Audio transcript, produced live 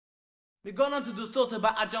We gone on to the store to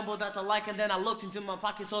buy a jumbo that I like, and then I looked into my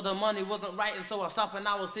pocket, so the money wasn't right, and so I stopped and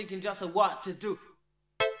I was thinking just of what to do.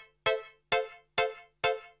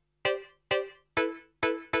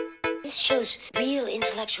 This shows real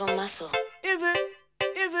intellectual muscle. Is it?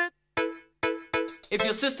 Is it? If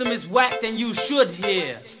your system is whack, then you should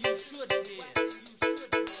hear.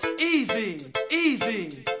 Easy,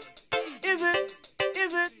 easy. Is it?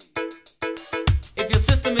 Is it? If your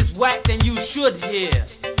system is whack, then you should hear.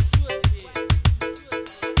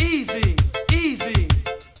 Easy, easy.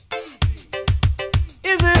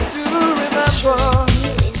 Is it to remember?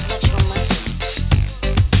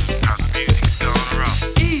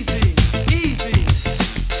 Easy, easy.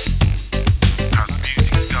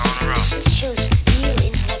 This shows real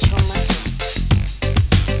intellectual muscle.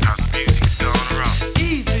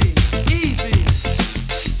 Easy, easy.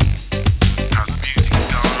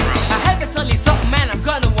 I had to tell you something, man, I'm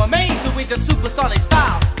gonna amaze you with the supersonic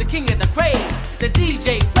style, the king of the craze. The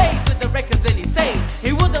DJ plays with the records and he say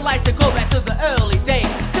he wouldn't like to go back to the early days,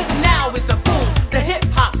 cause now it's the boom, the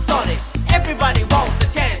hip-hop sonic. Everybody wants a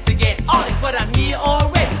chance to get on it, but I'm here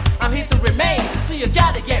already, I'm here to remain. So you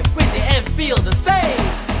gotta get with it and feel the same.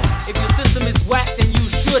 If your system is whack, then you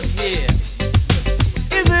should hear.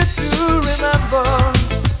 Is it to remember?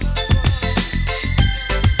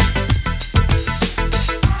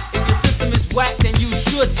 If your system is whack, then you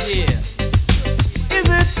should hear. Is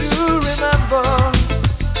it to remember?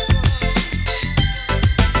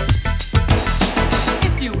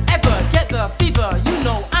 If you ever get the fever, you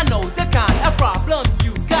know I know the kind of problem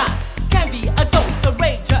you got. Can be a dose, a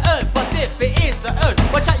rage, a urge, but if it is a urge,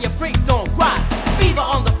 watch out your freak don't cry. Fever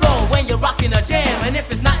on the floor when you're rocking a jam, and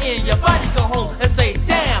if it's not in your body, go home and say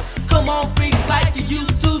damn. Come on, freaks, like you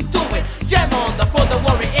used to do it. Jam on the floor, don't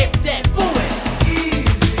worry if they're booing.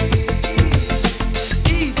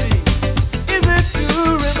 Easy, is it to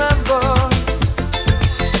remember?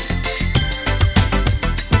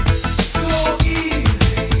 So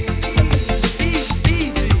easy,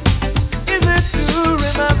 easy, is it to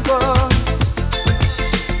remember?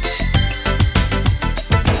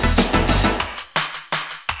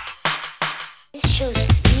 This shows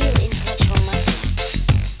real intellectual muscle.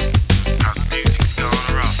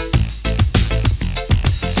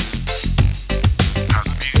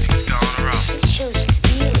 This shows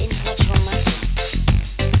real intellectual muscle.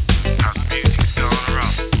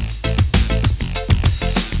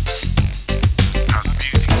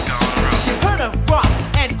 You heard of rock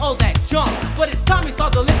and all that junk, but it's time you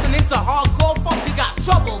start to listening to hardcore funk. You got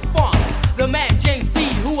Trouble Funk, the man James B,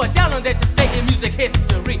 who are down on there to stay in music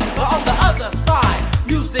history. But on the other side,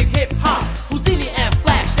 music hip hop, Houdini and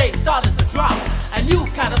Flash, they started to drop a new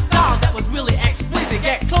kind of style that was really explicit.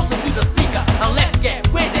 Get closer to the speaker and let's get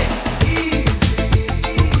with it.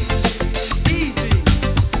 Easy,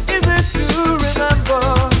 is it to remember?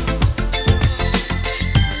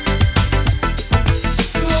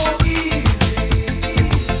 So easy,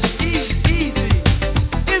 easy,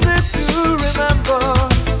 is it to remember?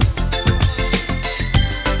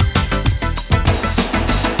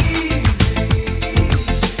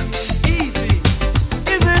 Easy,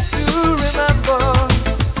 is it to remember?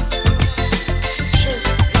 This shows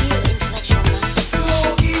real intellectual muscle. So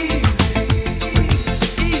easy,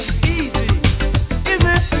 is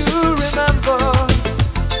it to remember?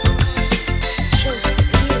 This shows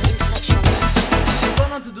real intellectual muscle.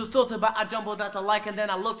 Went on to the store to buy a jumbo that I like, and then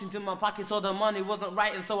I looked into my pocket, so the money wasn't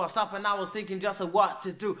right, and so I stopped and I was thinking just of what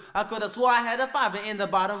to do. I could have swore I had a $5 in the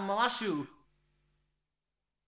bottom of my shoe.